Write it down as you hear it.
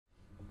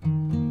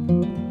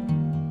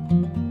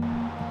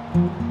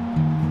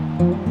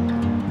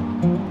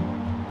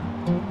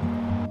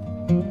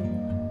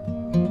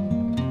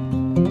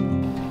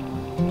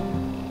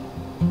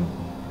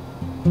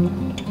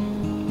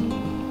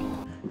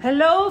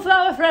Hello,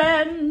 flower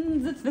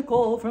friends. It's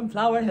Nicole from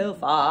Flower Hill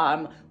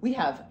Farm. We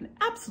have an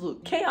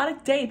absolute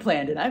chaotic day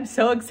planned and I'm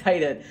so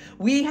excited.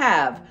 We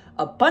have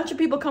a bunch of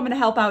people coming to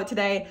help out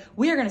today.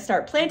 We are gonna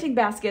start planting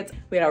baskets.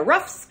 We had a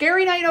rough,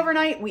 scary night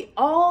overnight. We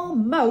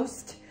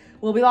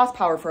lost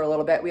power for a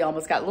little bit. We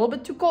almost got a little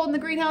bit too cold in the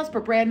greenhouse,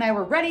 but Brad and I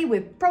were ready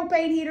with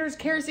propane heaters,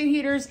 kerosene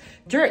heaters,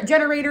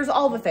 generators,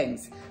 all the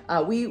things.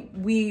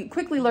 We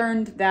quickly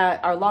learned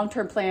that our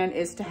long-term plan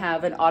is to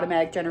have an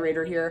automatic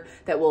generator here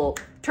that will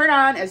turn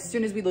on as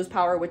soon as we lose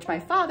power, which my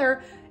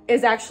father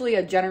is actually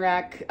a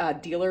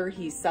Generac dealer.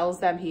 He sells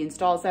them, he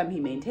installs them, he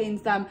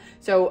maintains them.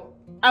 So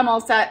I'm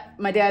all set.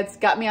 My dad's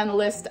got me on the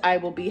list. I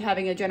will be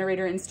having a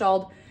generator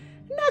installed.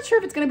 Not sure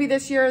if it's gonna be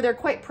this year. They're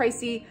quite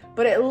pricey,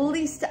 but at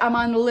least I'm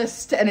on the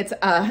list and it's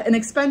an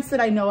expense that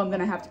I know I'm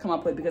gonna have to come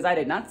up with because I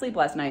did not sleep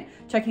last night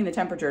checking the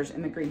temperatures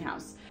in the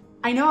greenhouse.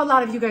 I know a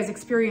lot of you guys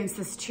experienced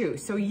this too.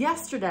 So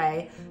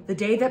yesterday, the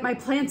day that my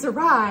plants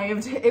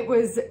arrived, it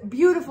was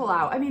beautiful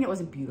out. I mean, it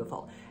wasn't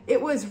beautiful.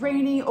 It was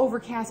rainy,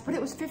 overcast, but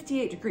it was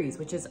 58 degrees,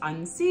 which is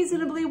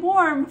unseasonably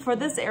warm for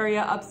this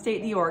area,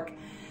 upstate New York.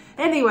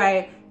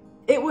 Anyway,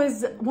 it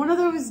was one of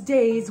those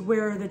days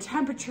where the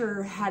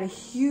temperature had a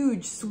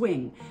huge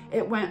swing.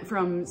 It went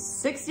from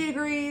 60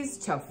 degrees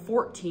to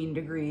 14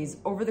 degrees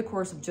over the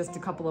course of just a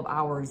couple of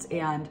hours.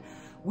 And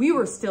we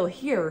were still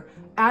here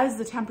as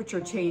the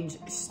temperature change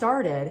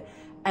started.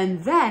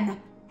 And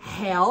then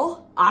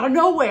hail out of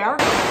nowhere.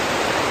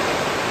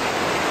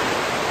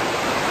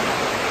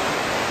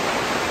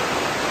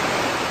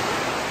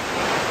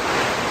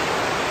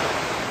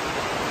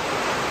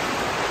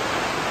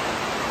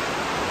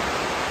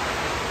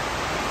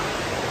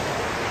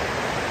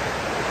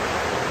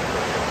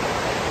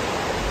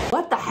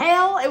 What the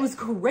hell? It was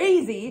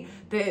crazy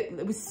that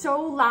it was so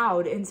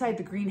loud inside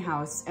the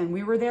greenhouse and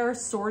we were there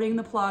sorting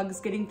the plugs,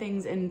 getting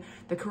things in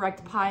the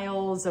correct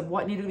piles of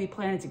what needed to be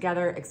planted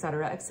together,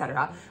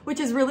 etc., which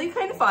is really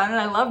kind of fun and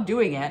I love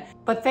doing it.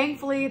 But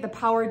thankfully the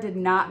power did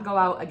not go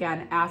out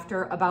again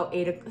after about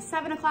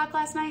 7 o'clock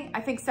last night. I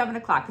think 7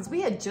 o'clock because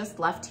we had just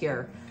left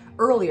here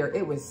earlier.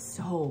 It was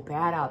so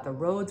bad out. The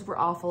roads were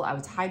awful. I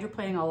was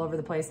hydroplaning all over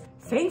the place.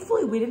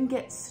 Thankfully, we didn't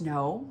get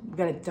snow. We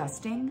got a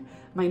dusting.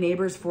 My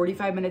neighbors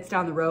 45 minutes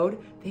down the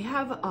road, they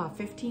have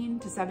 15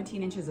 to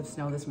 17 inches of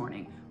snow this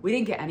morning. We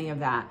didn't get any of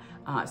that.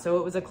 So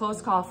it was a close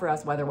call for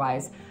us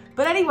weather-wise.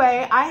 But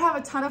anyway, I have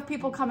a ton of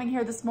people coming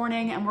here this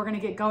morning and we're gonna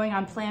get going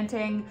on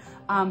planting.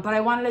 But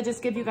I wanted to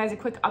just give you guys a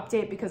quick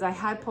update because I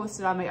had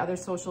posted on my other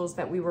socials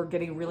that we were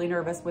getting really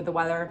nervous with the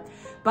weather.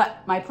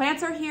 But my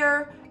plants are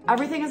here.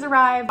 Everything has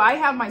arrived. I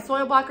have my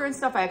soil blocker and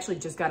stuff. I actually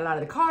just got it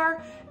out of the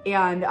car.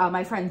 And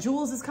my friend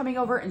Jules is coming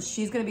over and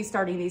she's gonna be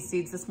starting these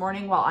seeds this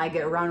morning while I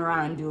get around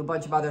and do a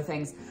bunch of other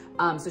things.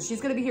 So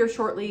she's gonna be here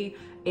shortly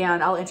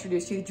and I'll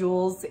introduce you to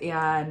Jules.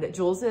 And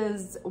Jules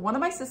is one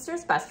of my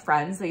sister's best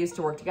friends. They used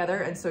to work together.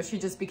 And so she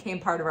just became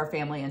part of our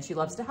family and she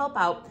loves to help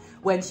out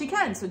when she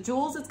can. So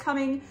Jules is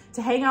coming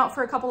to hang out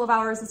for a couple of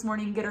hours this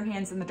morning and get her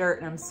hands in the dirt.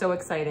 And I'm so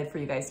excited for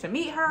you guys to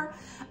meet her.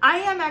 I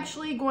am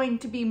actually going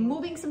to be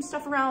moving some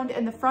stuff around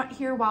in the front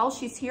here while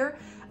she's here.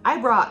 I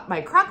brought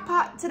my crock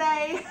pot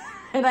today.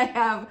 And I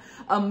have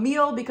a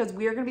meal because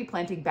we are gonna be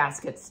planting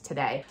baskets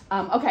today.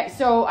 Okay,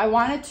 so I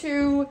wanted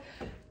to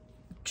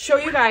show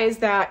you guys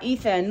that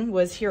Ethan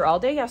was here all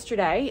day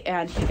yesterday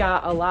and he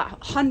got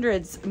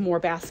hundreds more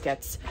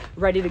baskets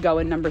ready to go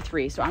in number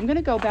 3. So I'm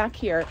gonna go back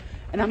here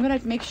and I'm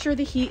gonna make sure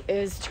the heat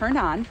is turned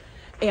on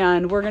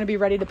and we're gonna be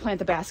ready to plant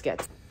the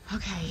baskets.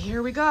 Okay,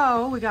 here we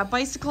go. We got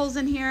bicycles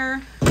in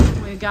here.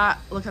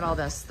 Look at all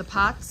this. The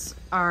pots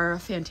are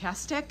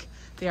fantastic.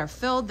 They are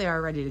filled, they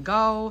are ready to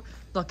go.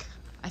 Look,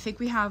 I think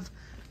we have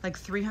like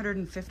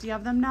 350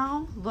 of them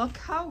now. Look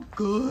how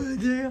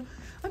good.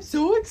 I'm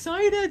so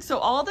excited. So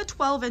all the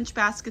 12-inch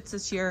baskets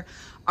this year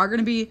are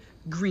gonna be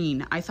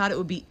green. I thought it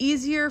would be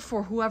easier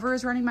for whoever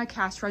is running my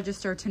cash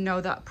register to know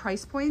the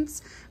price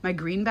points. My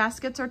green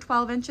baskets are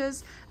 12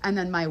 inches and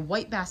then my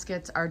white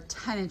baskets are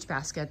 10-inch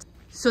baskets.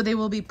 So they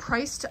will be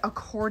priced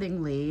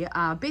accordingly.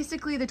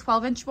 Basically the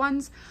 12-inch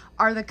ones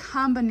are the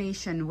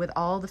combination with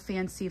all the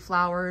fancy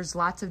flowers,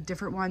 lots of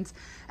different ones.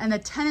 And the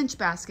 10-inch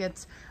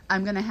baskets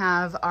I'm gonna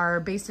have are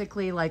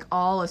basically like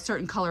all a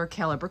certain color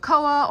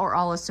calibrachoa or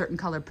all a certain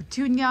color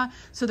petunia.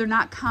 So they're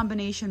not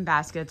combination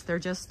baskets. They're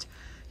just,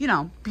 you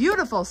know,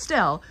 beautiful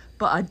still,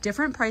 but a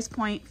different price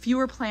point,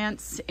 fewer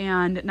plants,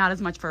 and not as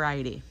much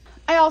variety.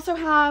 I also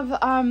have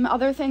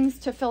other things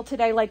to fill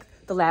today, like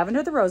the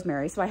lavender, the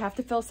rosemary. So I have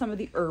to fill some of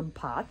the herb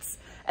pots.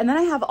 And then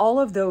I have all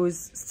of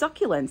those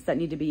succulents that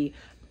need to be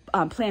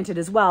planted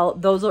as well.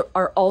 Those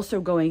are also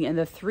going in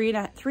the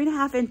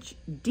 3.5 inch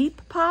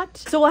deep pot.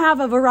 So we'll have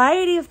a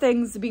variety of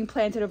things being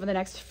planted over the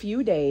next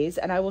few days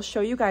and I will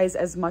show you guys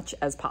as much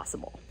as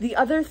possible. The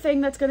other thing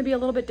that's gonna be a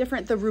little bit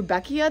different, the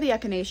rudbeckia, the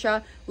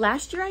echinacea.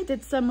 Last year I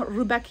did some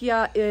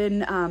rudbeckia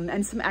in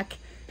and some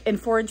in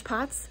 4-inch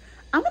pots.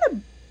 I'm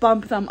gonna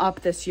bump them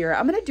up this year.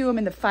 I'm gonna do them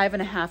in the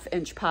 5.5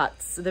 inch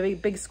pots, the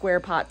big square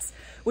pots,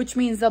 which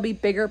means they'll be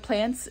bigger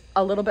plants,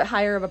 a little bit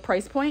higher of a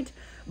price point.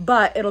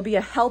 but it'll be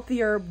a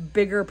healthier,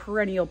 bigger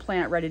perennial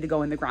plant ready to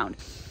go in the ground.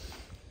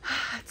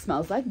 It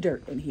smells like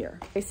dirt in here.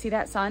 You see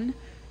that sun?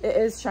 It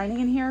is shining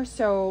in here,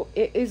 so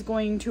it is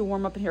going to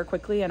warm up in here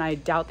quickly, and I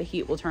doubt the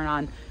heat will turn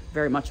on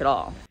very much at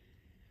all.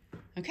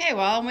 Okay,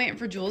 while I'm waiting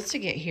for Jules to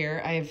get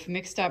here, I've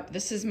mixed up,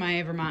 this is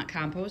my Vermont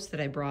compost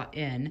that I brought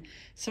in.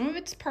 Some of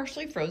it's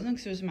partially frozen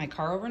because it was in my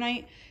car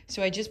overnight.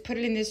 So I just put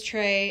it in this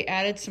tray,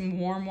 added some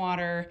warm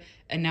water,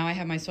 and now I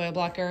have my soil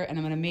blocker, and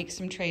I'm gonna make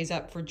some trays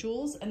up for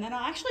Jules, and then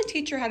I'll actually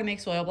teach her how to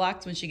make soil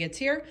blocks when she gets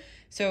here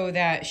so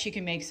that she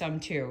can make some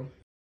too.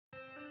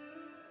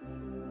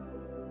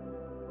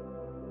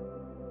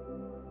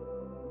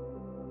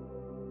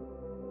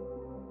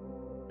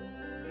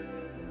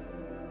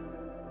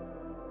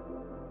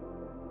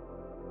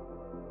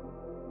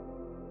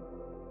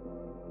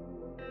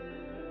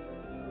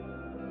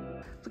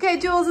 Okay,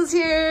 Jules is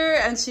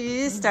here and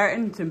she's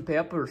starting some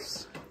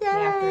peppers.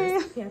 Yay!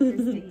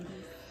 Peppers.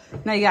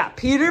 Now you got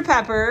Peter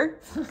Pepper.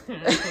 And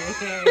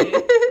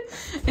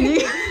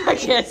I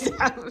can't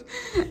stop.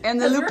 And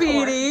the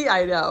lupini,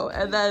 I know.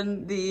 And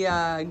then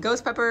the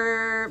ghost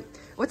pepper.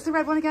 What's the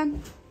red one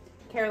again?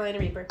 Carolina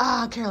Reaper.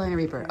 Ah, Carolina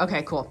Reaper.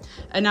 Okay, cool.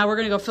 And now we're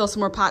gonna go fill some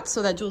more pots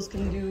so that Jules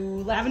can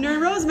do lavender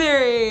and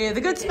rosemary,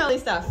 the good smelly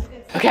stuff.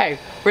 Okay,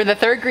 we're in the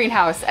third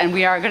greenhouse and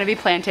we are gonna be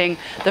planting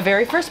the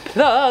very first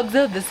plugs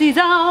of the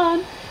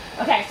season.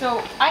 Okay,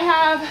 so I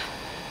have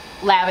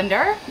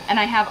lavender and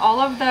I have all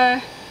of the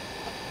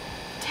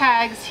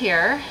tags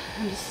here.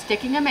 I'm just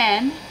sticking them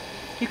in.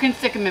 You can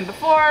stick them in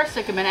before,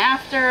 stick them in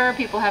after.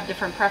 People have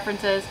different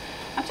preferences.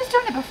 I'm just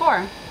doing it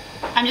before.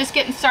 I'm just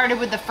getting started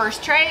with the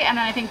first tray, and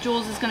then I think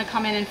Jules is going to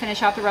come in and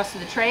finish out the rest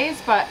of the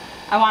trays, but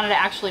I wanted to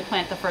actually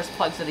plant the first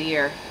plugs of the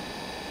year.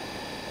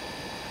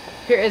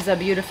 Here is a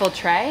beautiful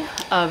tray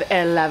of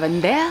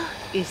lavender.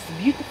 It's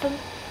beautiful.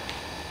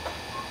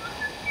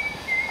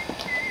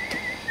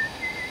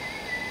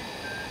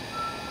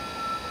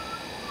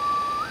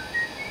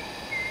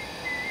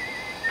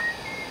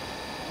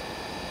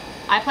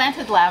 I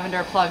planted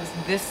lavender plugs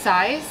this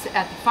size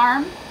at the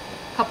farm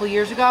a couple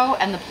years ago,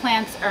 and the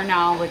plants are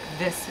now like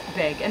this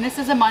big. And this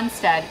is a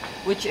Munstead,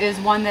 which is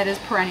one that is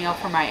perennial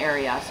for my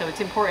area. So it's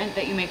important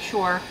that you make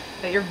sure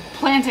that you're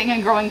planting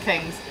and growing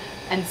things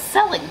and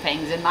selling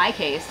things, in my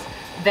case,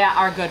 that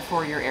are good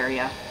for your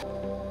area.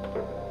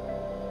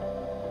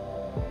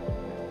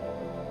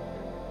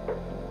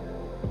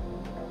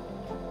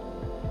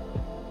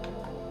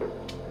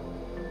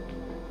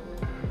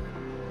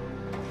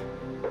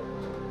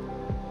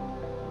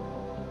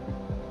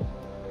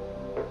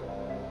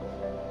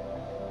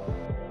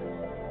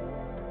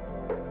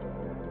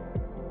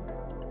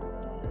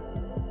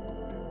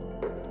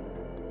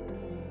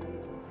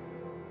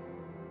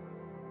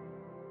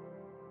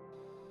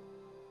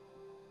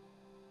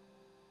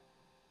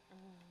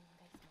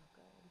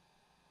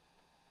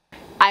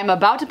 I'm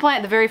about to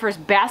plant the very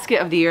first basket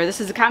of the year.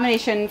 This is a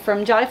combination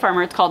from Jolly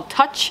Farmer. It's called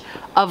Touch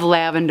of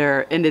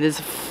Lavender, and it is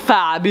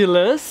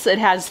fabulous. It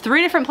has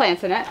 3 different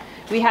plants in it.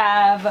 We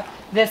have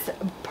this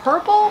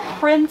Purple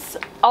Prince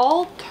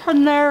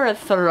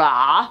Alternarithra.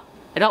 I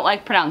don't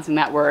like pronouncing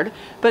that word,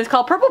 but it's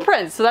called Purple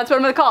Prince, so that's what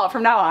I'm gonna call it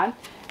from now on.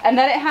 And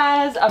then it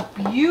has a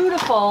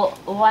beautiful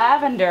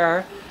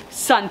lavender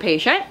Sun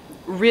Patient.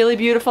 Really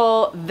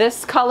beautiful.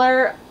 This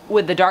color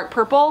with the dark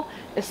purple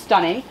is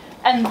stunning.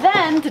 And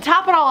then, to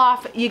top it all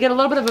off, you get a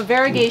little bit of a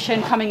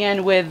variegation coming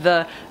in with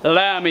the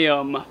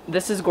Lamium.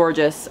 This is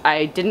gorgeous.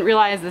 I didn't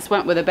realize this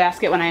went with a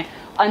basket when I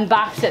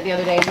unboxed it the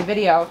other day in the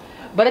video,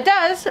 but it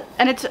does,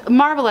 and it's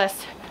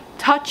marvelous.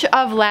 Touch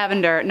of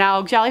Lavender.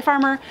 Now, Jolly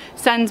Farmer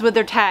sends with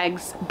their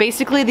tags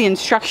basically the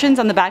instructions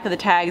on the back of the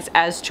tags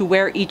as to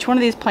where each one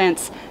of these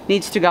plants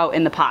needs to go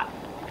in the pot.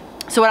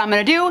 So what I'm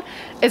gonna do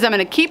is I'm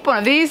gonna keep one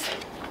of these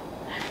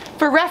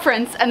for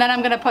reference, and then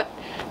I'm gonna put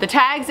the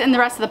tags in the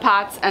rest of the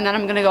pots, and then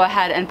I'm gonna go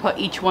ahead and put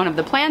each one of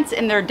the plants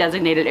in their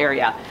designated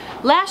area.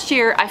 Last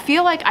year, I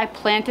feel like I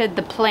planted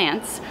the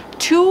plants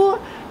too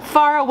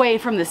far away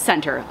from the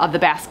center of the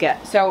basket.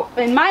 So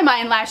in my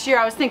mind last year,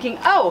 I was thinking,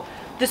 oh,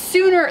 the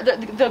sooner,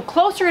 the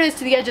closer it is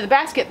to the edge of the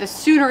basket, the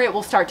sooner it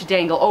will start to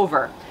dangle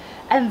over.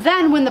 And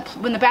then when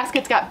the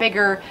baskets got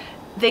bigger,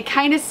 they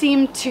kind of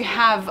seemed to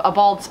have a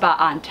bald spot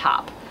on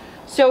top.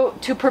 So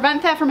to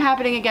prevent that from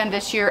happening again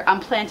this year, I'm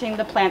planting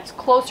the plants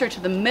closer to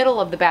the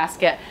middle of the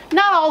basket.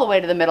 Not all the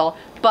way to the middle,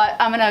 but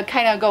I'm gonna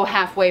kind of go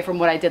halfway from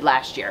what I did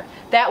last year.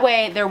 That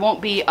way there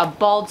won't be a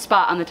bald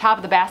spot on the top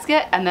of the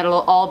basket, and that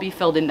it'll all be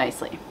filled in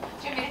nicely. Do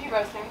you want me to do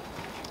rosemary?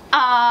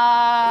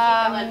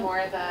 More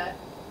of the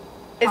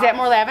is that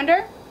more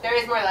lavender? There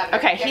is more lavender.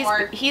 Okay,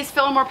 he's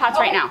filling more pots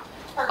right now.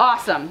 Perfect.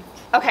 Awesome.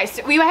 Okay,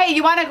 so hey,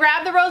 you wanna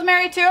grab the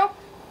rosemary too?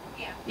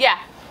 Yeah. Yeah.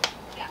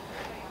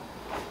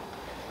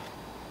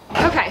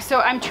 Okay, so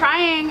I'm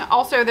trying,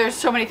 also there's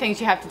so many things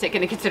you have to take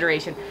into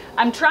consideration.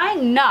 I'm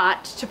trying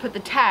not to put the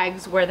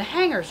tags where the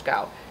hangers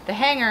go. The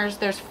hangers,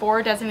 there's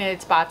 4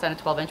 designated spots on a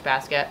 12-inch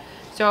basket.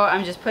 So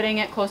I'm just putting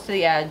it close to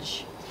the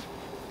edge,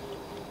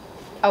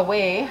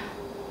 away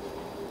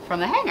from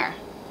the hanger.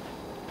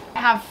 I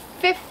have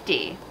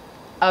 50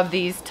 of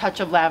these Touch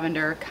of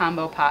Lavender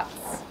combo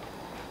pots.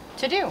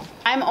 to do.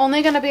 I'm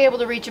only gonna be able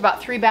to reach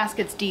about 3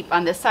 baskets deep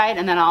on this side,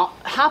 and then I'll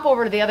hop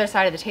over to the other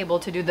side of the table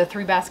to do the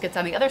 3 baskets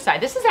on the other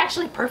side. This is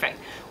actually perfect.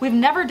 We've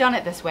never done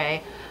it this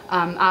way.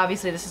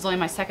 Obviously this is only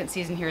my 2nd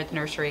season here at the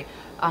nursery,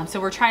 so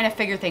we're trying to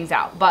figure things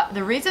out. But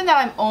the reason that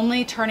I'm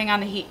only turning on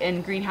the heat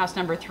in greenhouse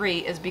number 3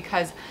 is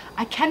because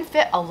I can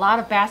fit a lot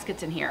of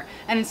baskets in here.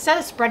 And instead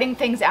of spreading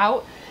things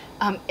out,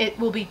 it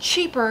will be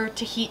cheaper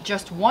to heat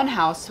just one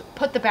house,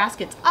 put the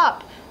baskets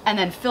up, and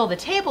then fill the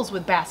tables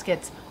with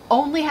baskets,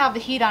 only have the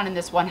heat on in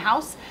this one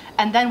house,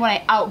 and then when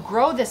I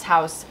outgrow this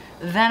house,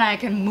 then I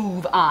can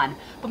move on.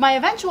 But my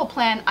eventual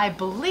plan, I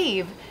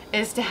believe,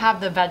 is to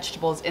have the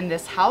vegetables in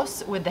this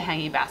house with the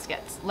hanging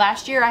baskets.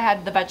 Last year I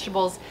had the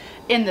vegetables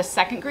in the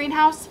 2nd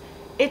greenhouse.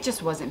 It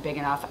just wasn't big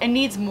enough. It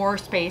needs more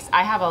space.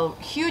 I have a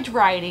huge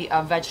variety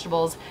of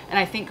vegetables, and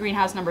I think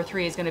greenhouse number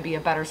 3 is gonna be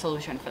a better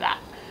solution for that.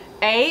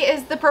 A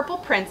is the Purple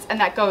Prince, and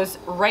that goes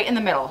right in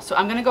the middle. So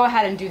I'm gonna go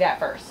ahead and do that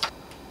first.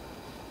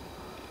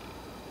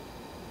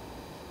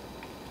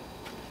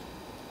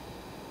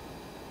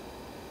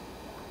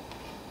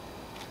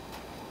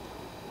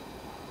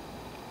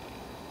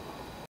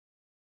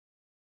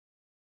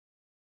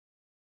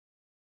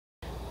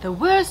 The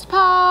worst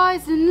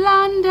pies in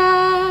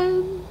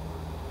London.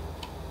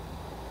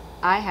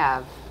 I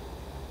have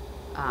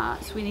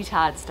Sweeney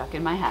Todd stuck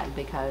in my head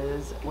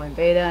because when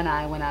Veda and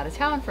I went out of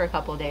town for a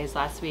couple of days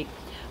last week,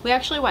 we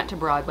actually went to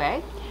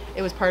Broadway.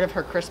 It was part of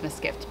her Christmas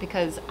gift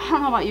because I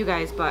don't know about you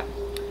guys, but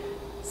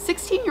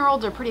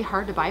 16-year-olds are pretty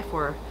hard to buy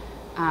for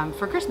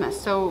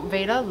Christmas. So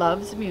Veda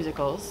loves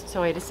musicals,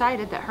 so I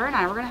decided that her and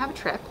I were gonna have a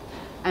trip,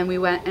 and we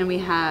went and we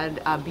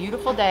had a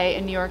beautiful day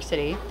in New York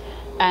City,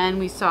 and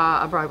we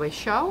saw a Broadway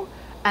show,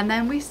 and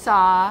then we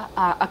saw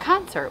a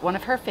concert. One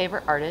of her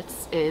favorite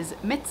artists is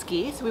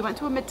Mitski, so we went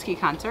to a Mitski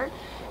concert,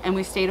 and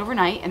we stayed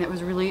overnight, and it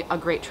was really a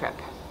great trip.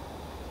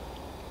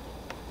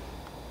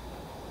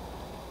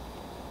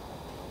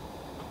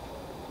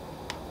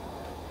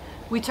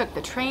 We took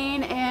the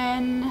train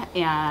in,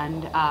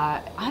 and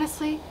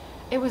honestly,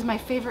 it was my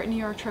favorite New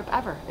York trip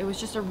ever. It was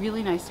just a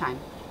really nice time.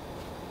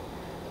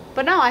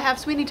 But now I have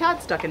Sweeney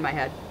Todd stuck in my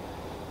head.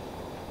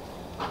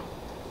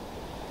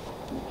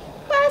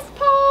 West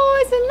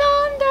Pies in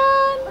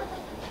London.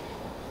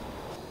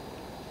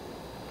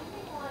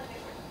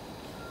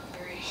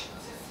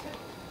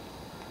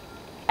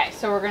 Okay,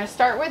 so we're gonna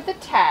start with the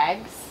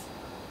tags.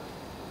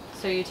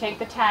 So you take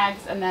the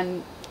tags and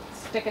then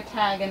stick a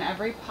tag in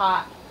every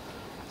pot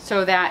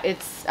so that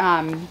it's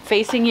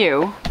facing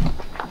you,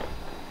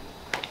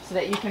 so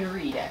that you can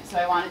read it. So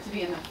I want it to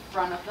be in the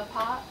front of the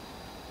pot,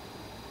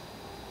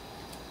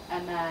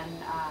 and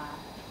then I'll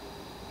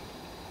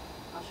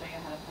show you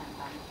how to plant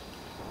them.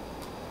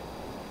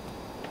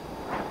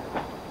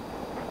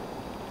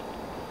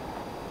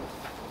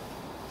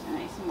 So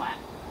nice and wet.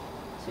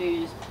 So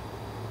you just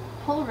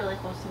pull really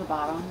close to the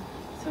bottom,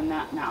 so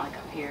not like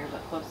up here,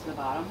 but close to the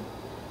bottom,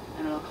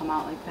 and it'll come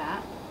out like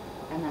that.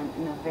 And then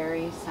in the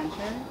very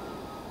center,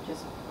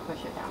 just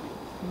push it down.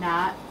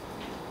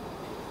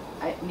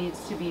 It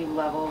needs to be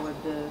level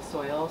with the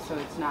soil, so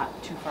it's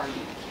not too far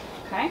deep.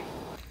 Okay?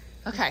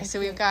 Okay, so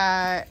we've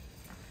got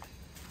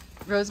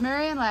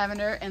rosemary and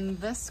lavender in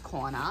this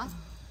corner. It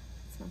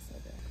smells so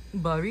good.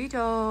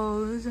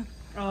 Burritos.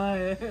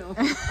 Oh,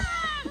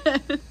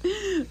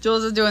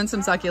 Jules is doing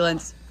some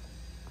succulents.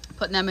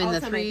 Putting them in also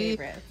the my 3.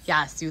 favorites.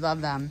 Yes, you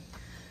love them.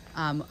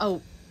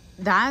 Oh,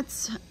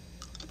 that's,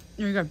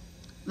 there you go.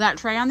 That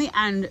tray on the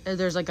end,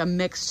 there's like a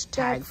mixed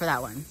tag for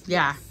that one.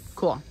 Yeah,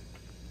 cool.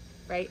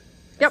 Right?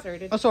 Yep,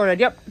 Assorted. assorted,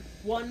 yep.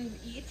 One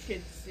each,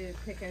 it's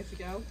pick as you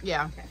go.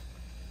 Yeah. Okay.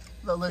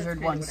 The lizard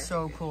kinda one's what I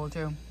so figured. cool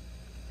too.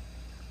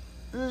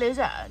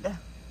 Lizard.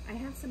 I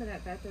have some of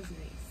that. That does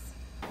nice.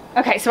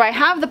 Okay, so I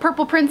have the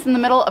Purple Prince in the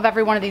middle of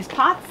every one of these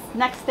pots.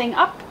 Next thing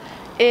up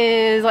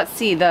is, let's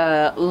see,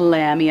 the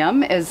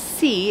lamium is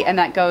C, and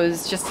that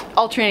goes just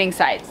alternating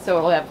sides. So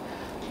it'll have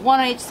one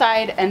on each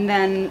side, and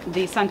then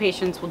the Sun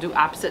Patience will do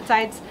opposite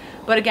sides.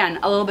 But again,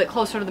 a little bit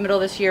closer to the middle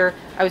this year.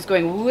 I was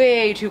going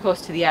way too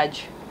close to the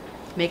edge,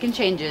 making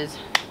changes,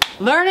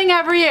 learning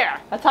every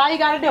year. That's how you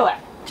gotta do it.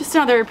 Just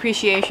another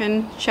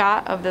appreciation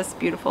shot of this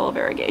beautiful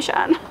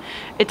variegation.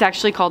 It's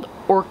actually called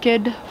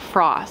Orchid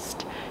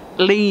Frost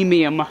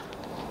Lamium.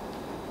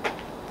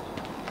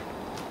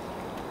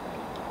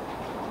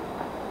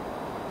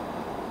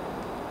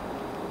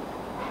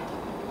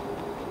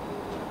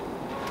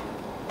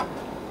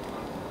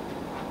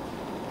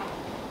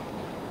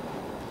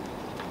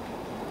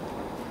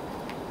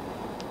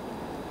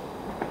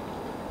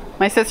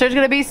 My sister's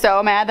gonna be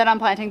so mad that I'm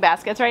planting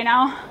baskets right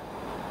now.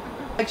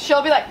 Like,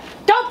 she'll be like,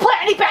 don't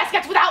plant any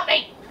baskets without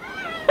me!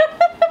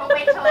 But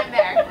wait till I'm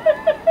there.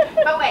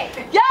 But wait.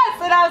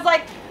 Yes, and I was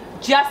like,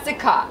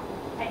 Jessica,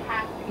 I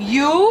have to.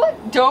 you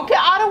don't get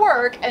out of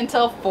work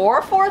until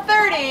 4:30.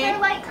 They're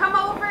like, come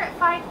over at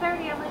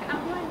 5:30. I'm like,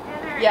 I'm doing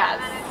dinner.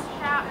 Yes. And then it's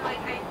shout. Like,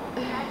 I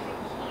can't.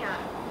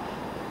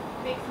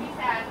 Makes me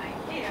sad. I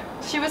can't.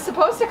 She was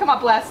supposed to come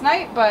up last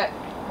night, but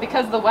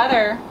because of the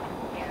weather.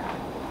 Yeah.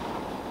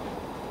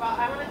 Well,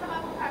 I want to come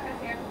up with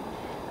tacos here.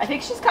 I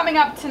think she's coming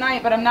up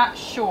tonight, but I'm not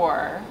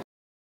sure.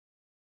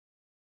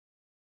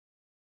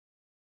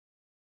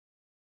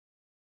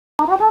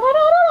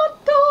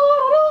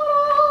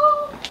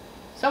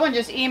 Someone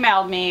just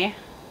emailed me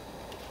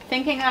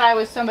thinking that I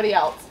was somebody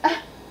else. Who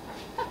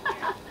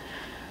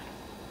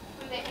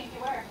do they think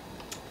you were?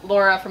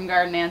 Laura from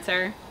Garden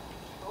Answer.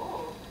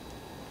 Oh.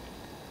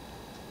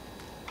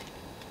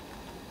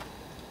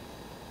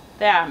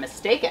 They are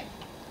mistaken.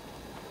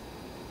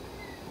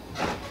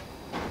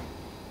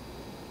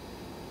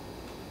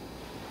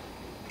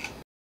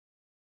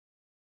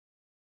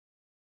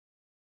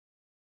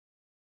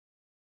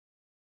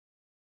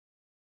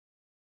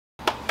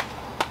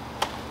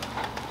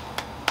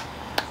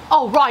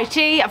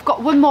 Alrighty, I've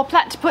got one more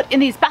plant to put in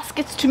these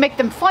baskets to make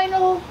them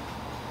final,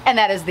 and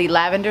that is the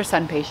lavender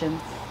sun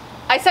patience.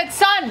 I said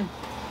sun,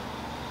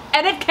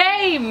 and it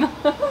came. All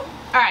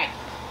right,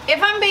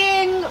 if I'm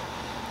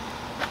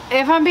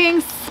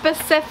being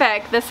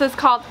specific, this is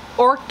called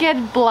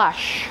Orchid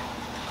Blush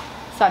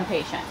Sun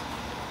Patient.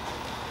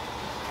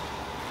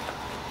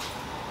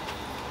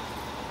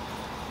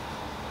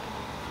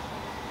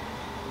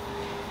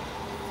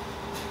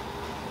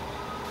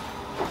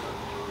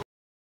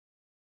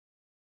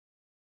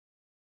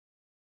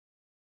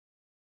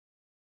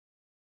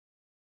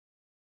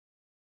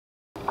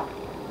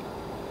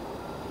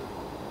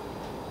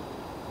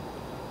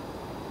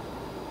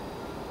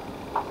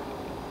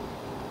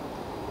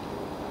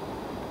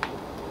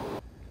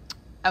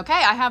 Okay,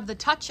 I have the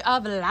touch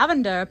of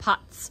lavender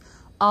pots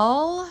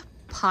all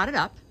potted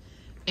up,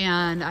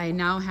 and I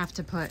now have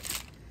to put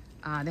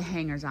the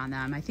hangers on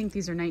them. I think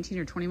these are 19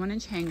 or 21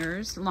 inch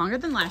hangers, longer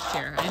than last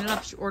year. I ended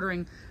up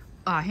ordering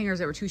hangers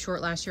that were too short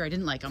last year. I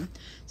didn't like them.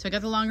 So I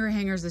got the longer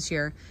hangers this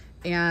year,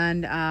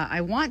 and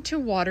I want to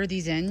water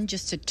these in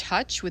just a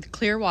touch with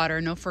clear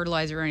water, no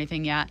fertilizer or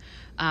anything yet.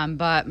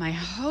 But my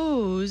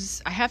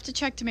hose, I have to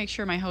check to make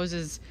sure my hose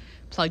is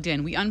plugged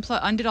in. We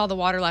undid all the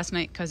water last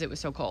night because it was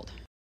so cold.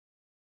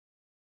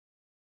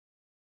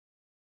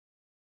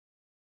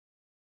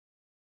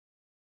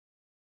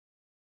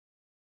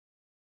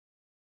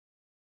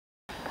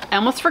 I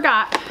almost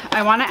forgot.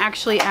 I want to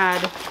actually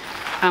add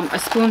a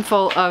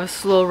spoonful of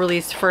slow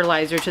release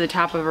fertilizer to the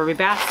top of every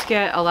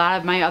basket. A lot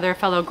of my other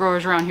fellow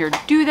growers around here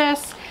do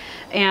this,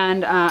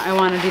 and I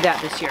want to do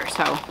that this year.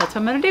 So that's what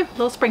I'm going to do. A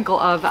little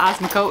sprinkle of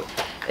Osmocote.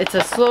 It's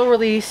a slow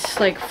release,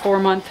 like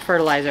 4-month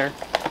fertilizer.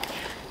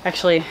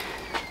 Actually,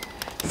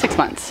 6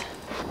 months.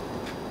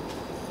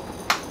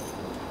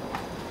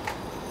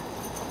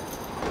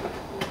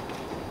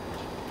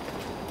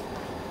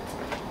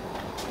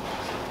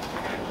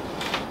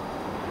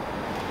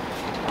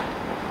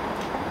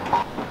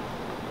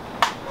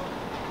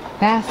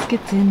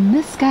 Baskets in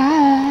the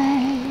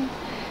sky,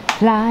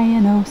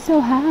 flying oh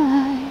so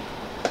high.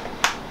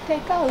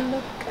 Take a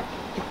look,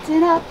 it's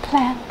in a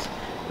plant,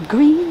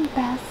 green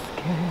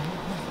basket.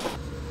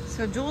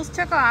 So Jules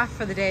took off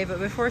for the day, but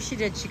before she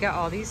did, she got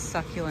all these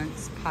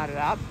succulents potted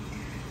up.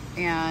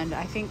 And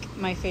I think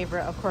my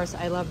favorite, of course,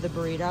 I love the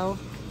burrito,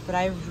 but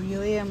I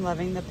really am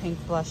loving the pink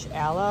blush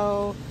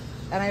aloe.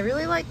 And I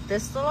really like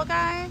this little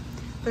guy,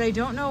 but I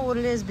don't know what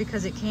it is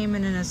because it came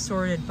in an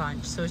assorted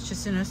bunch. So it's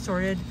just an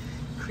assorted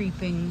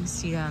creeping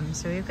sedum.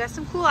 So we've got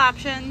some cool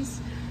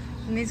options,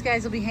 and these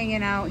guys will be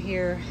hanging out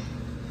here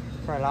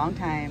for a long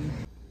time.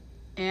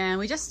 And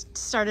we just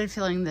started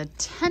filling the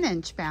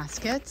 10-inch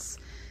baskets.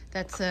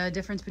 That's the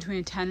difference between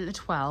a 10 and a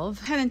 12.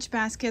 10-inch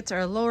baskets are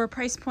a lower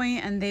price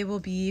point, and they will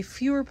be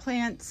fewer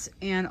plants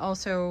and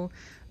also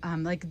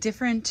like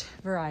different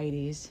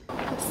varieties.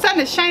 The sun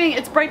is shining,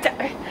 it's bright.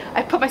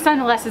 I put my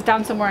sunglasses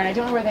down somewhere and I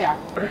don't know where they are.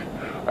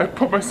 I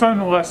put my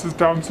sunglasses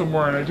down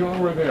somewhere and I don't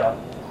know where they are.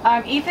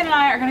 Ethan and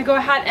I are gonna go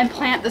ahead and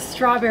plant the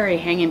strawberry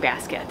hanging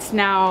baskets.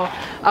 Now,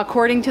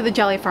 according to the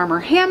Jelly Farmer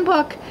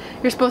Handbook,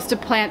 you're supposed to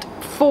plant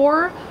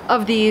 4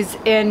 of these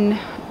in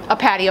a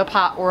patio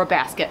pot or a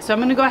basket. So I'm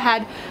gonna go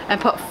ahead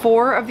and put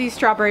 4 of these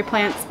strawberry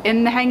plants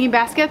in the hanging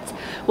baskets.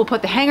 We'll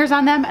put the hangers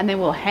on them and then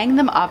we'll hang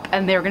them up,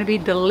 and they're gonna be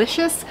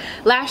delicious.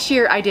 Last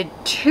year I did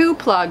 2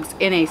 plugs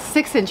in a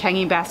 6-inch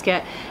hanging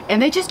basket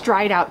and they just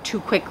dried out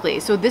too quickly.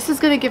 So this is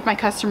gonna give my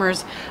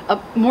customers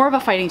more of a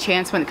fighting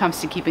chance when it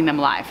comes to keeping them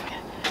alive.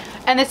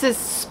 And this is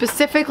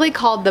specifically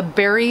called the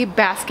Berry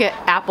Basket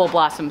Apple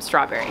Blossom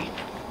Strawberry.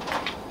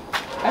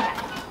 Okay.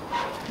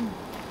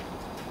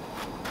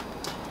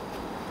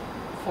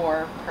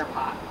 4 per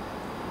pot.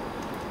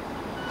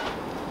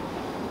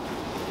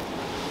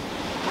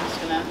 I'm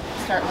just gonna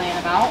start laying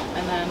them out,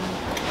 and then...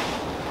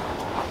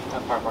 How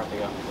far apart they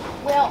go?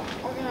 Well,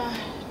 we're gonna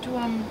do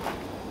them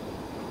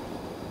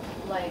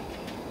like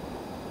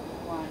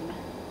 1,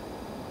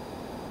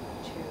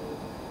 2,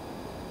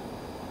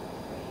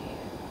 3,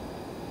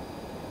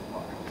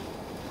 4.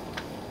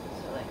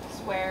 So like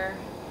square,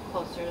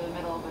 closer to the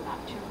middle, but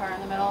not too far in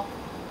the middle.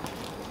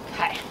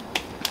 Okay.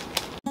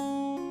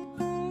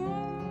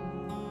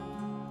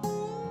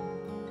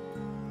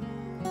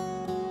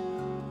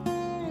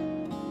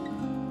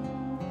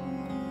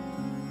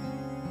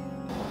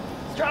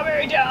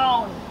 Strawberry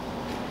down!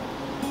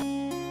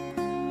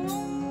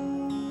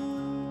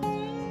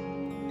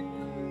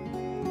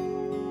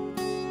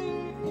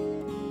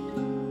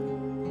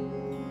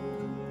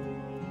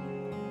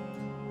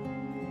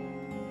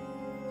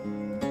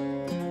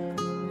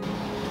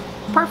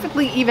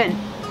 perfectly even.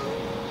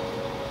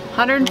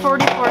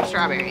 144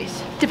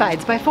 strawberries.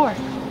 Divides by 4.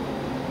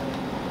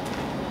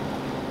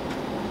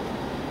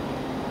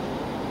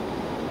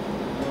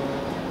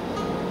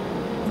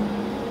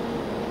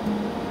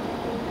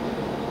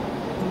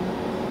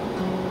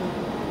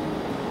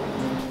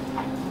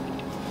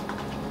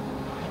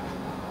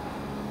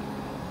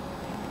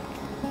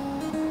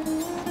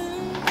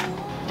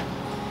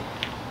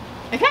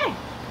 Okay.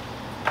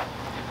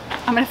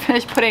 I'm gonna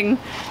finish putting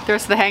the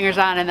rest of the hangers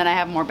on and then I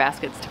have more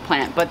baskets to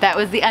plant. But that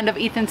was the end of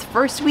Ethan's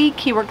first week.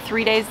 He worked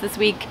 3 days this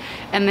week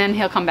and then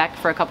he'll come back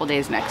for a couple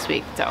days next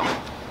week.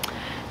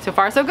 So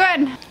far so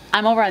good.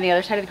 I'm over on the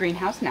other side of the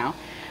greenhouse now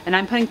and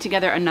I'm putting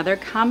together another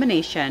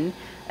combination,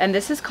 and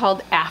this is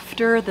called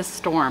After the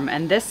Storm.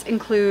 And this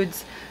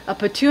includes a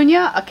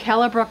petunia, a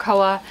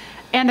calabracoa,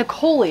 and a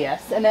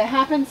coleus, and it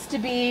happens to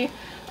be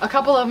a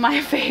couple of my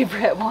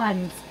favorite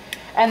ones.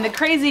 And the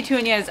crazy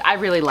tunias I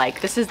really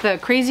like. This is the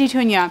crazy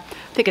tunia,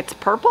 I think it's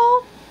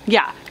purple?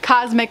 Yeah,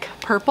 cosmic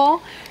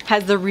purple.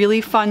 Has the really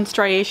fun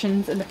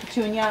striations in the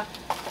petunia.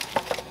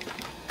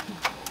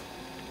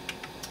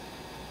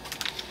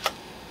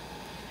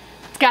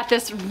 It's got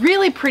this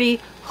really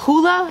pretty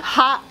hula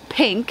hot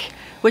pink,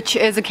 which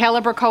is a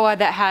calabracoa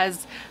that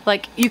has,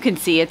 like, you can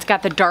see, it's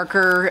got the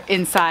darker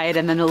inside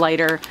and then the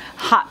lighter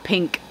hot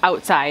pink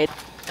outside.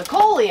 The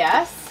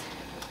coleus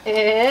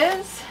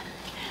is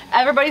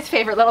everybody's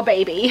favorite little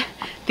baby.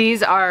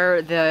 These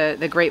are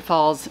the Great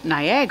Falls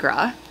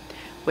Niagara,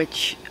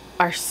 which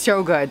are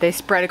so good. They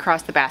spread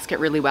across the basket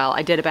really well.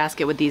 I did a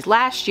basket with these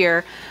last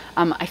year.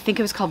 I think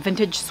it was called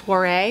Vintage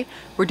Soiree.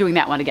 We're doing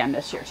that one again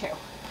this year too.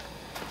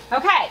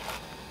 Okay,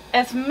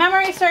 if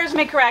memory serves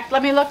me correct,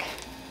 let me look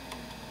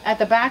at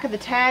the back of the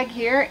tag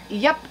here.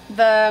 Yep,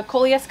 the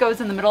coleus goes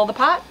in the middle of the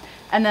pot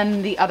and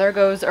then the other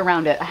goes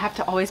around it. I have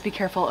to always be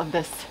careful of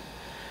this.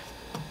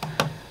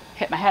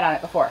 Hit my head on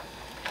it before.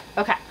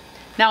 Okay.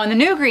 Now in the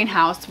new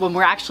greenhouse, when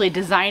we're actually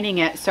designing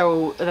it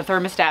so the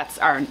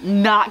thermostats are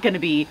not going to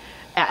be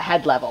at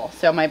head level.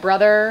 So my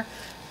brother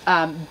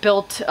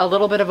built a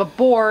little bit of a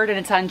board and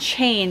it's on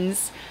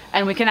chains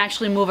and we can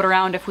actually move it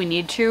around if we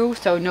need to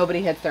so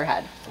nobody hits their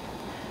head.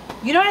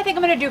 You know what I think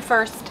I'm going to do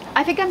first?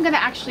 I think I'm going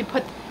to actually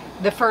put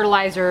the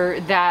fertilizer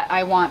that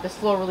I want, the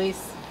slow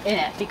release, in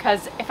it,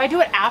 because if I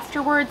do it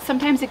afterwards,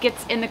 sometimes it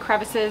gets in the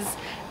crevices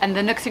and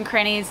the nooks and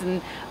crannies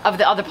and of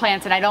the other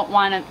plants and I don't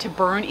want it to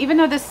burn. Even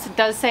though this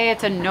does say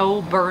it's a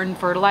no burn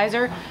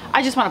fertilizer,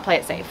 I just want to play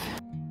it safe.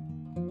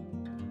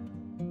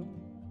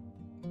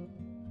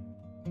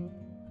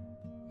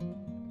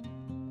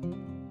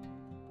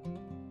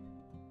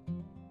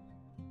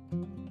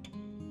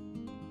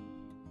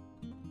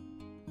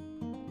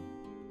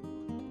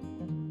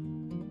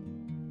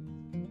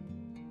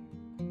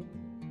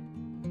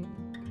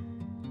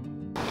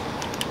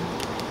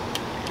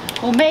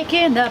 We'll make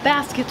in the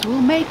baskets,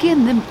 we'll make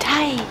in them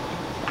tight.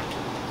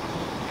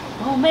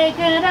 We'll make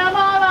in them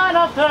all on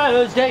a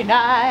Thursday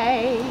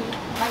night.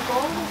 My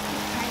goal is to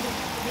kind of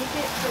make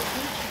it so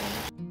each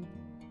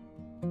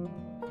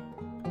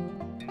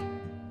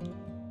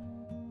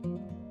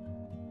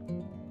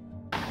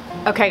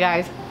week. Okay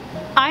guys,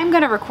 I'm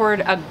gonna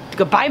record a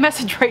goodbye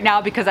message right now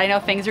because I know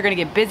things are gonna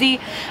get busy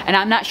and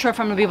I'm not sure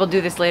if I'm gonna be able to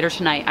do this later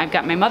tonight. I've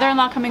got my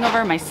mother-in-law coming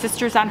over, my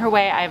sister's on her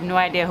way, I have no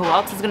idea who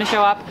else is gonna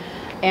show up.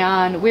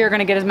 And we are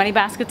gonna get as many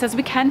baskets as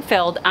we can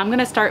filled. I'm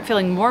gonna start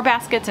filling more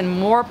baskets and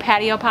more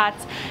patio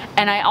pots.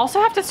 And I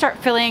also have to start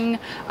filling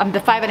the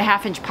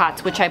 5.5 inch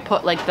pots, which I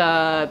put like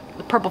the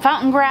purple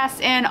fountain grass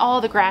in,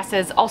 all the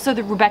grasses, also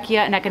the rudbeckia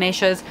and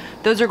echinaceas.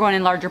 Those are going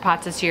in larger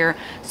pots this year.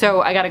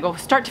 So I gotta go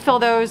start to fill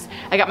those.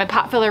 I got my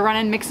pot filler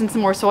running, mixing some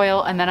more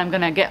soil, and then I'm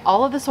gonna get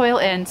all of the soil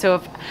in. So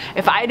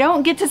if I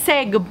don't get to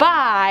say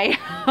goodbye,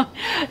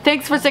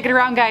 thanks for sticking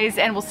around guys,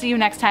 and we'll see you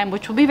next time,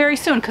 which will be very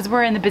soon because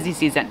we're in the busy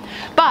season.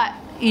 But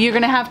you're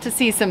gonna have to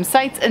see some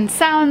sights and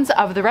sounds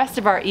of the rest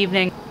of our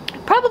evening,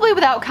 probably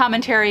without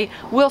commentary.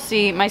 We'll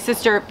see. My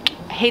sister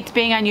hates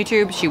being on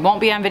YouTube. She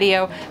won't be on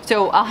video,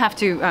 so I'll have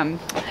to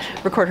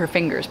record her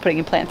fingers putting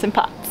in plants in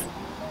pots.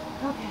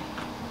 Okay.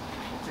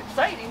 It's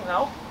exciting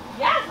though.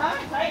 Yes,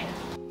 I'm excited.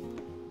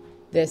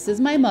 This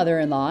is my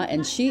mother-in-law,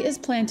 and she is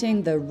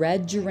planting the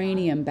red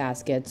geranium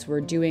baskets.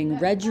 We're doing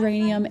red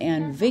geranium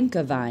and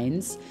vinca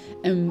vines,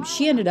 and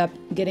she ended up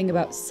getting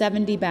about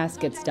 70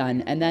 baskets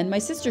done. And then my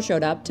sister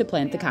showed up to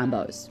plant the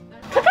combos.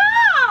 Kaka!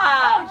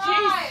 Oh,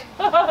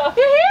 jeez.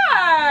 You're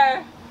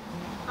here!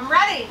 I'm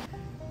ready.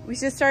 We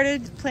just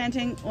started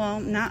planting,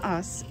 well, not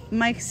us.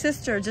 My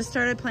sister just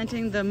started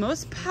planting the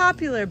most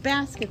popular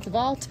baskets of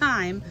all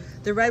time,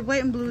 the red,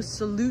 white, and blue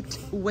Salute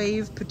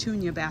Wave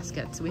Petunia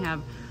baskets. We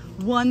have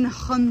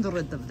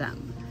 100 of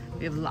them.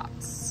 We have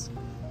lots.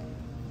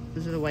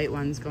 Those are the white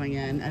ones going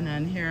in. And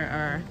then here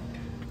are,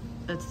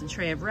 that's the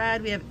tray of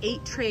red. We have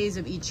 8 trays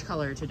of each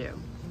color to do.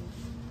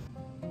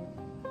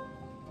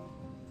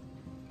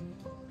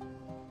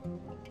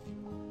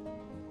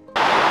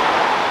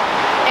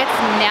 It's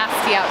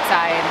nasty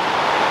outside.